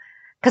 So,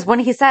 because when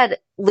he said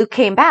Luke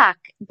came back,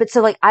 but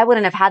so like I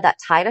wouldn't have had that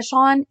tie to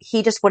Sean.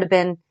 He just would have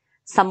been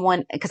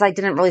someone, because I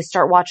didn't really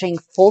start watching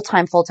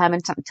full-time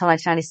until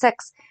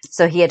 1996.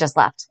 So he had just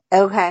left.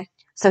 Okay.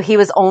 So he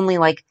was only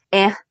like,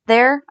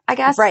 there, I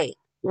guess. Right.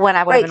 When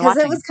I would have been watching.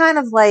 Because it was kind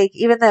of like,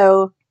 even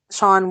though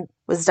Sean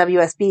was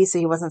WSB, so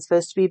he wasn't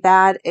supposed to be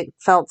bad, it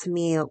felt to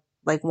me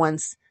like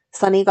once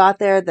Sonny got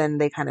there, then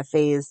they kind of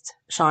phased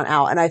Sean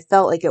out. And I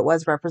felt like it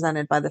was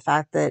represented by the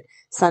fact that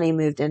Sonny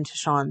moved into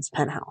Sean's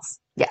penthouse.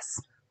 Yes.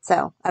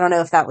 So I don't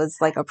know if that was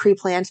like a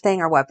pre-planned thing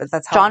or what, but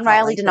that's how John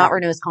Riley did not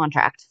renew his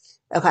contract.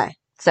 Okay.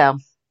 So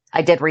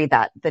I did read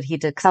that he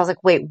did, because I was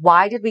like, wait,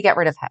 why did we get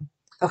rid of him?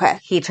 Okay.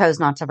 He chose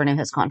not to renew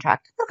his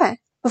contract. Okay.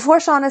 Before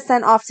Sean is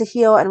sent off to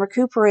heal and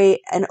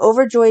recuperate, an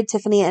overjoyed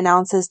Tiffany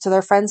announces to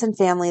their friends and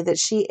family that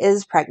she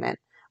is pregnant.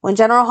 When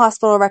General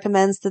Hospital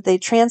recommends that they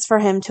transfer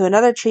him to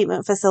another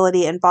treatment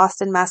facility in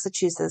Boston,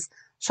 Massachusetts,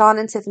 Sean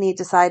and Tiffany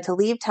decide to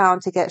leave town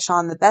to get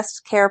Sean the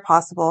best care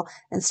possible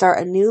and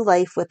start a new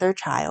life with their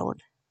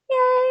child.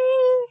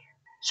 Yay!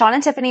 Sean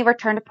and Tiffany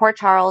returned to Port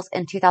Charles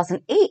in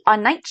 2008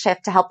 on night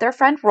shift to help their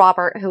friend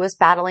Robert, who was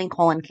battling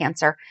colon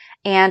cancer.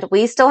 And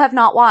we still have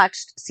not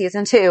watched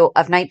season 2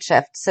 of Night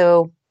Shift,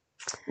 so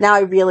now I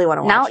really want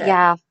to watch it.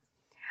 Yeah.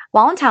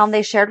 While in town,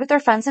 they shared with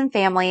their friends and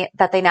family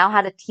that they now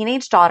had a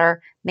teenage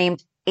daughter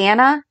named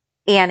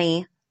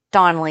Annie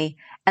Donnelly,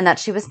 and that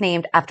she was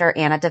named after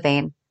Anna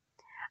Devane.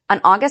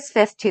 On August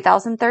 5th,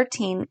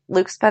 2013,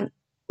 Luke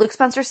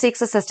Spencer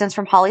seeks assistance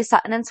from Holly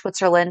Sutton in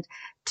Switzerland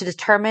to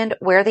determine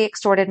where the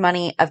extorted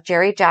money of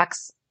Jerry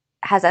Jacks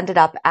has ended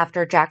up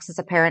after Jax's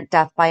apparent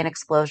death by an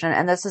explosion.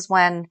 And this is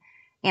when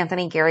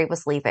Anthony Geary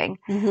was leaving.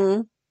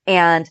 Mm-hmm.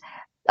 And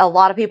a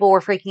lot of people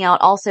were freaking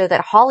out also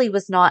that Holly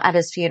was not at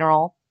his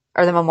funeral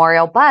or the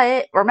memorial.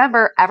 But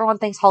remember, everyone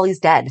thinks Holly's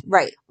dead.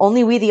 Right.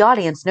 Only we, the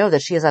audience, know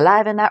that she is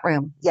alive in that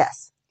room.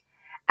 Yes.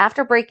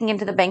 After breaking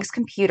into the bank's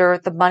computer,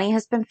 the money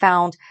has been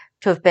found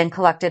to have been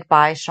collected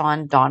by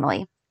Sean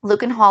Donnelly.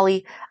 Luke and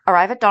Holly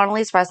arrive at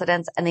Donnelly's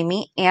residence and they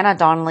meet Anna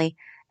Donnelly,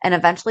 and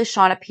eventually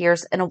Sean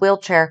appears in a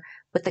wheelchair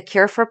with the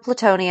cure for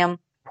plutonium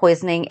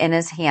poisoning in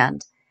his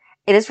hand.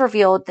 It is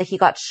revealed that he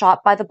got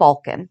shot by the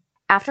Balkan.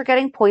 After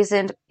getting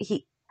poisoned,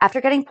 he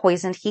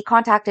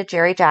contacted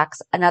Jerry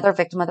Jacks, another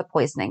victim of the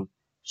poisoning.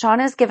 Sean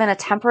is given a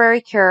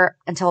temporary cure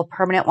until a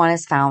permanent one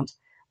is found.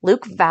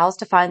 Luke vows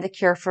to find the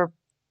cure for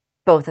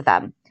both of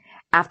them.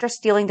 After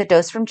stealing the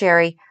dose from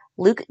Jerry,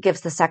 Luke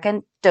gives the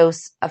second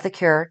dose of the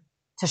cure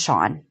to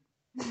Sean.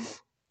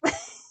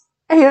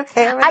 Are you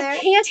okay over there? I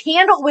can't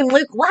handle when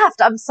Luke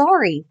left. I'm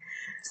sorry.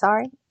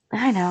 Sorry.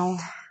 I know.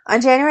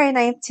 On January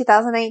 9th,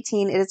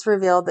 2019, it is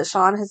revealed that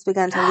Sean has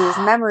begun to lose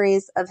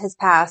memories of his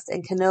past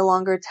and can no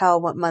longer tell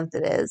what month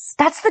it is.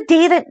 That's the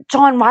day that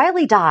John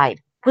Riley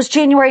died. Was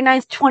January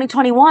 9th,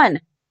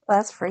 2021. Well,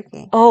 that's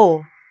freaky.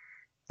 Oh.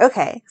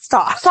 Okay,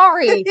 stop.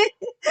 Sorry.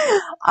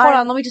 Hold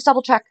on, let me just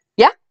double check.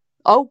 Yeah?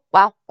 Oh,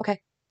 wow.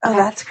 Okay. Oh,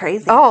 that's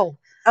crazy. Oh.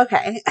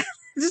 Okay.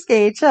 Just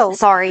gave you chills.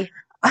 Sorry.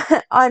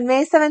 On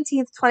May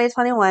 17th,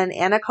 2021,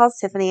 Anna calls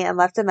Tiffany and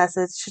left a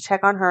message to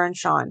check on her and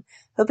Sean,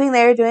 hoping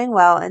they are doing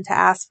well and to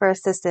ask for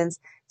assistance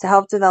to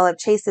help develop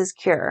Chase's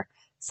cure.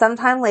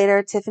 Sometime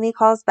later, Tiffany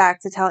calls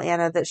back to tell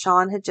Anna that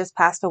Sean had just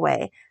passed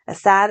away, a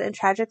sad and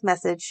tragic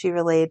message she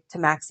relayed to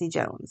Maxie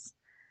Jones.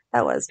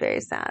 That was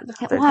very sad.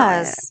 It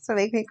was. To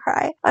make me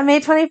cry. On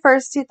May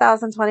 21st,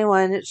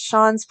 2021,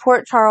 Sean's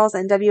Port Charles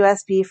and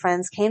WSB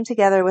friends came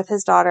together with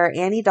his daughter,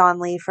 Annie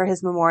Donnelly, for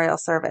his memorial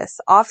service.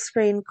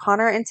 Off-screen,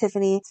 Connor and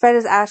Tiffany spread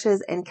his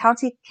ashes in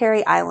County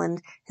Kerry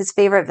Island, his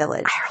favorite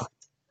village.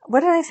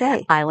 What did I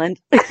say? Island.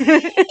 What's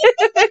wrong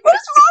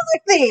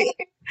with me?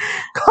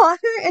 Connor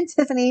and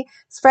Tiffany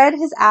spread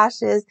his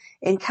ashes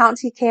in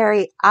County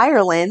Kerry,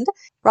 Ireland.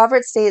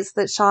 Robert states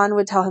that Sean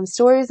would tell him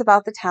stories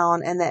about the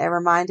town and that it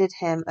reminded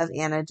him of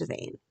Anna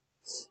Devane.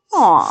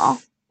 Aw.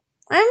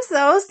 I'm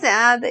so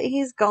sad that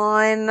he's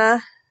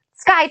gone.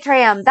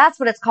 Skytram. That's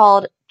what it's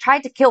called.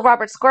 Tried to kill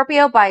Robert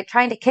Scorpio by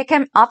trying to kick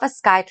him off a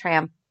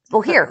Skytram.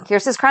 Well,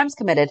 here's his crimes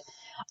committed.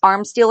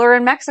 Arms dealer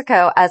in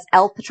Mexico as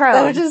El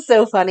Patron. Which is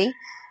so funny.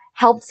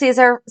 Helped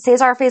Cesar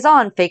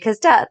Faison fake his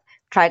death.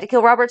 Tried to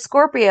kill Robert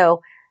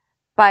Scorpio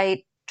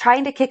by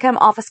trying to kick him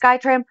off a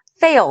Skytram.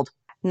 Failed.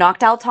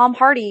 Knocked out Tom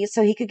Hardy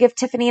so he could give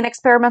Tiffany an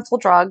experimental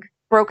drug.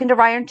 Broke into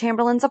Ryan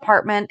Chamberlain's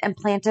apartment and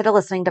planted a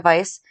listening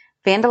device.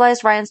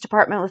 Vandalized Ryan's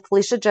apartment with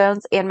Felicia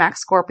Jones and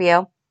Max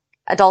Scorpio.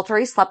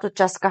 Adultery, slept with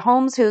Jessica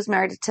Holmes, who was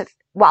married to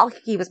while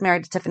he was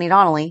married to Tiffany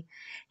Donnelly.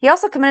 He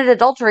also committed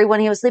adultery when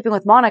he was sleeping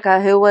with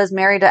Monica, who was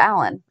married to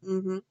Alan.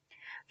 Mm-hmm.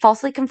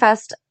 Falsely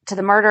confessed to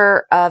the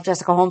murder of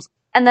Jessica Holmes,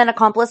 and then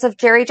accomplice of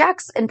Jerry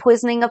Jacks in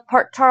poisoning of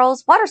Port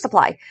Charles water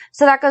supply.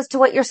 So that goes to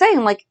what you're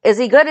saying. Like, is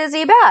he good? Is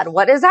he bad?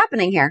 What is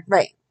happening here?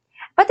 Right.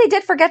 But they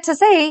did forget to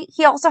say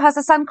he also has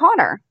a son,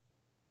 Connor.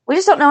 We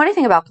just don't know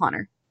anything about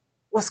Connor.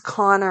 Was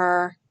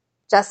Connor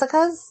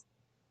Jessica's?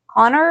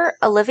 Connor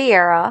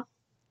Oliveira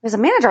was a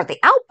manager at the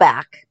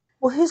Outback.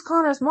 Well, who's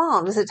Connor's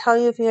mom? Does it tell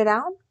you if you're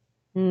down?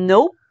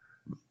 Nope.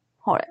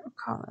 Hold it.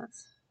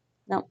 Comments.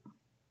 Nope.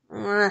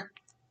 Mm.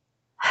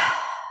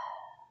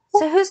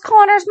 So who's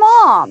Connor's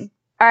mom?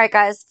 All right,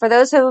 guys, for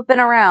those who have been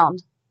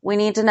around, we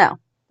need to know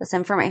this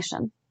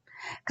information.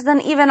 Because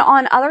then even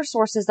on other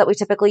sources that we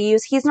typically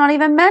use, he's not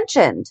even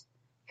mentioned.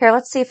 Here,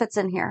 let's see if it's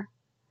in here.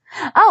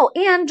 Oh,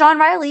 and John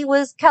Riley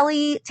was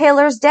Kelly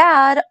Taylor's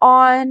dad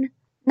on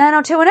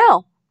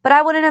 90210. But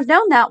I wouldn't have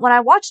known that when I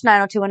watched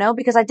 90210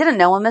 because I didn't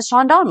know him as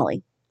Sean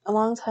Donnelly. A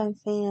longtime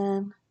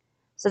fan.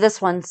 So this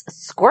one's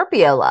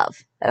Scorpio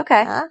love.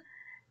 Okay. Huh?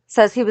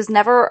 Says he was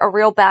never a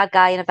real bad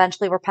guy and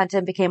eventually repented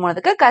and became one of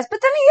the good guys,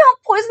 but then he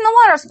helped poison the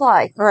water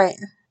supply. Right.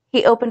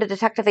 He opened a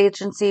detective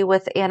agency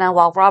with Anna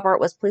while Robert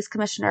was police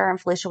commissioner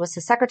and Felicia was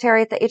his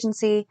secretary at the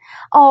agency.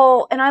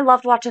 Oh, and I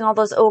loved watching all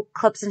those old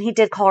clips, and he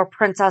did call her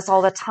princess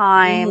all the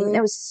time. Mm-hmm.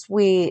 It was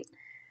sweet.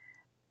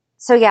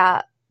 So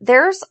yeah,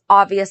 there's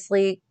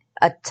obviously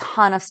a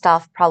ton of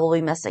stuff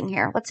probably missing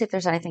here. Let's see if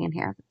there's anything in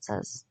here that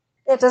says.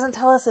 It doesn't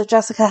tell us if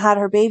Jessica had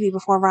her baby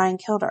before Ryan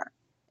killed her.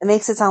 It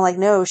makes it sound like,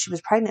 no, she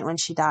was pregnant when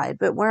she died.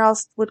 But where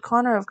else would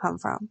Connor have come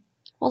from?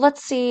 Well,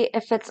 let's see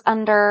if it's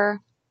under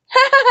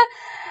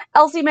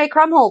Elsie Mae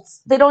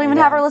Krumholtz. They don't even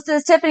have her listed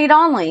as Tiffany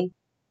Donnelly.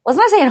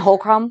 Wasn't I saying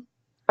Holcrum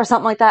or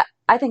something like that?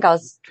 I think I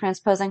was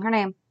transposing her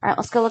name. All right,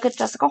 let's go look at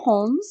Jessica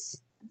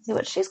Holmes and see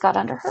what she's got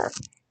under her.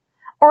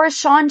 Or is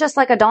Sean just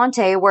like a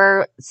Dante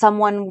where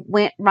someone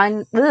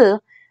randomly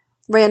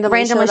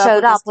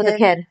showed up with a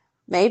kid?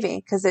 Maybe,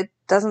 because it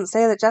doesn't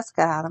say that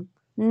Jessica had him.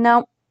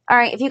 Nope. All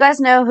right, if you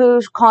guys know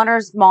who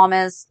Connor's mom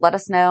is, let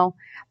us know.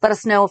 Let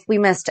us know if we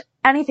missed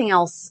anything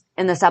else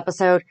in this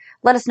episode.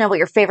 Let us know what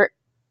your favorite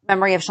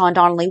memory of Sean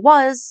Donnelly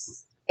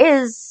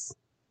is.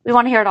 We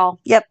want to hear it all.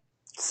 Yep.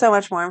 So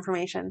much more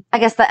information. I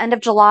guess the end of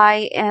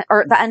July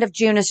or the end of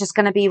June is just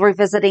going to be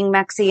revisiting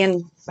Mexi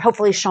and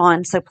hopefully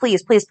Sean. So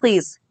please, please,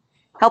 please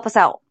help us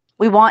out.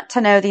 We want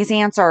to know these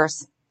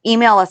answers.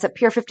 Email us at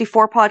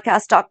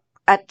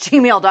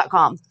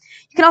pier54podcast@gmail.com.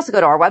 You can also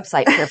go to our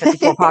website,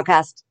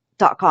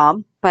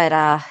 pier54podcast.com.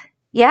 But,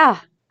 yeah,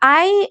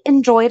 I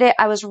enjoyed it.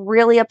 I was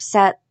really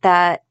upset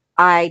that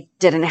I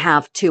didn't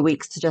have 2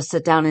 weeks to just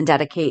sit down and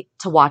dedicate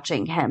to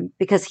watching him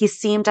because he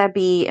seemed to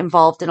be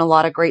involved in a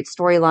lot of great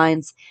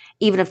storylines,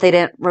 even if they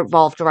didn't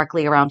revolve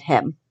directly around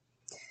him.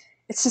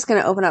 It's just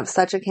going to open up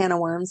such a can of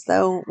worms,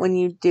 though, when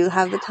you do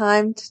have the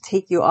time to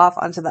take you off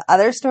onto the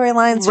other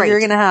storylines. So you're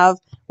going to have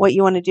what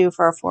you want to do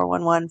for our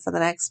 411 for the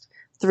next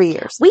 3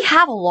 years. We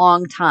have a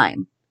long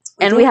time,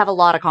 and we have a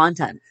lot of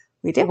content.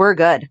 We do. We're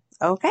good.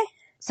 Okay.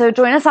 So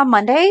join us on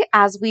Monday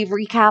as we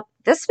recap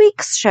this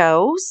week's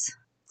shows.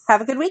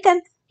 Have a good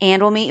weekend.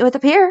 And we'll meet you at the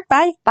pier.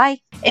 Bye.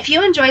 Bye. If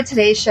you enjoyed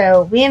today's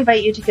show, we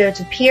invite you to go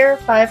to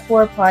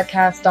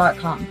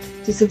pier54podcast.com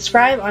to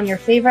subscribe on your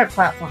favorite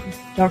platform.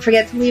 Don't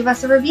forget to leave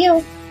us a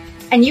review.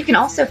 And you can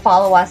also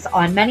follow us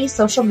on many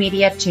social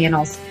media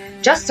channels.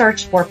 Just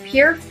search for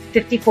Pier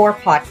 54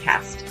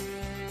 Podcast.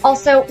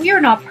 Also, we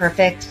are not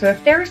perfect, so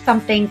if there is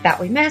something that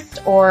we missed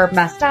or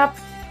messed up,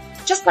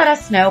 just let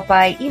us know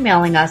by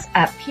emailing us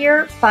at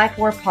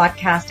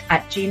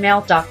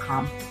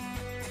pier54podcast@gmail.com.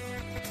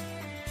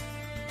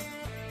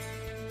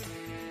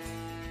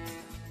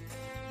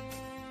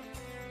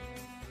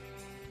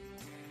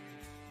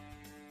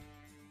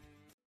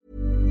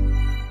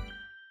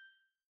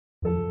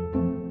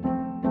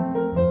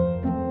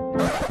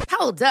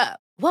 Hold up.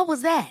 What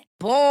was that?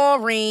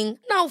 Boring.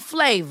 No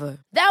flavor.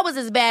 That was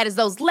as bad as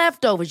those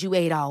leftovers you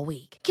ate all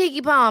week.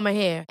 Keke Palmer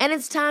here, and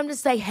it's time to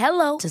say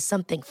hello to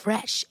something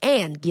fresh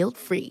and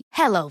guilt-free.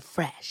 Hello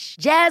Fresh.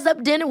 Jazz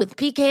up dinner with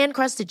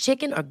pecan-crusted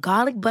chicken or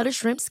garlic butter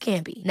shrimp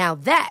scampi. Now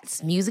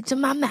that's music to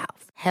my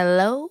mouth.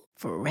 Hello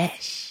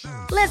Fresh.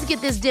 Let's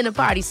get this dinner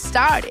party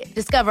started.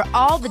 Discover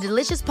all the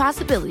delicious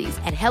possibilities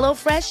at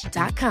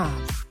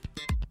HelloFresh.com.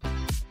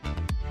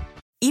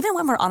 Even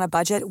when we're on a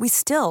budget, we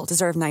still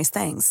deserve nice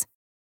things.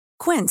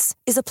 Quince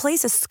is a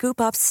place to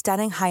scoop up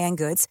stunning high-end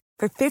goods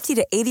for 50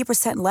 to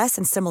 80% less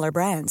than similar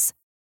brands.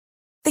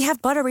 They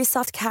have buttery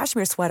soft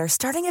cashmere sweaters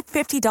starting at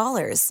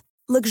 $50,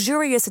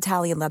 luxurious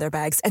Italian leather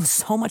bags, and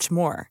so much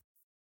more.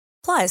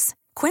 Plus,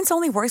 Quince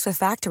only works with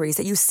factories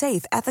that use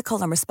safe,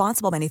 ethical, and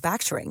responsible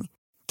manufacturing.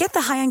 Get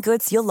the high-end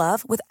goods you'll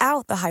love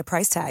without the high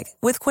price tag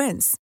with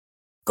Quince.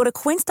 Go to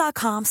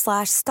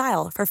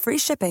quince.com/style for free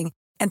shipping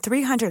and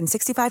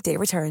 365-day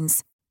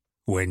returns.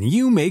 When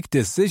you make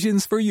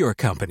decisions for your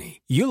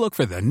company, you look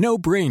for the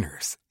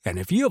no-brainers. And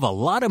if you have a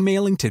lot of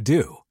mailing to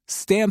do,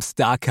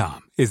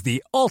 Stamps.com is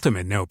the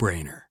ultimate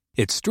no-brainer.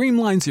 It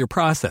streamlines your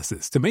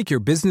processes to make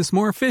your business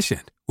more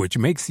efficient, which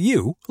makes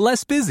you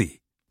less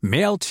busy.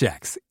 Mail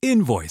checks,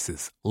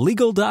 invoices,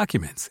 legal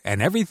documents,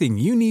 and everything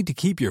you need to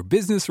keep your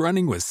business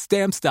running with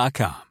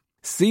Stamps.com.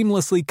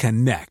 Seamlessly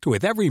connect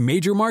with every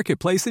major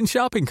marketplace and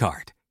shopping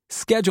cart.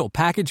 Schedule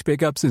package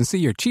pickups and see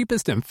your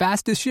cheapest and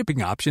fastest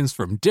shipping options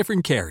from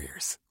different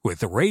carriers,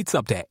 with rates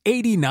up to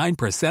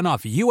 89%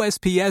 off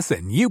USPS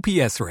and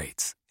UPS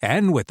rates.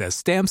 And with the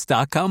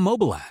Stamps.com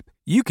mobile app,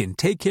 you can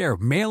take care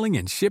of mailing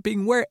and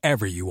shipping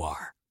wherever you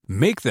are.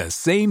 Make the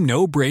same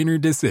no-brainer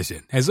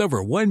decision as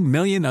over 1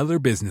 million other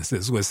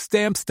businesses with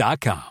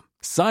Stamps.com.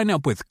 Sign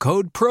up with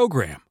code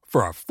PROGRAM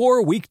for a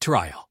 4-week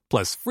trial,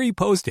 plus free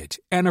postage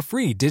and a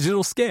free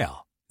digital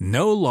scale.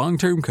 No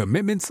long-term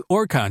commitments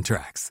or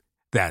contracts.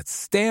 That's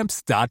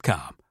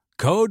Stamps.com.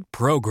 Code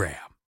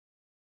PROGRAM.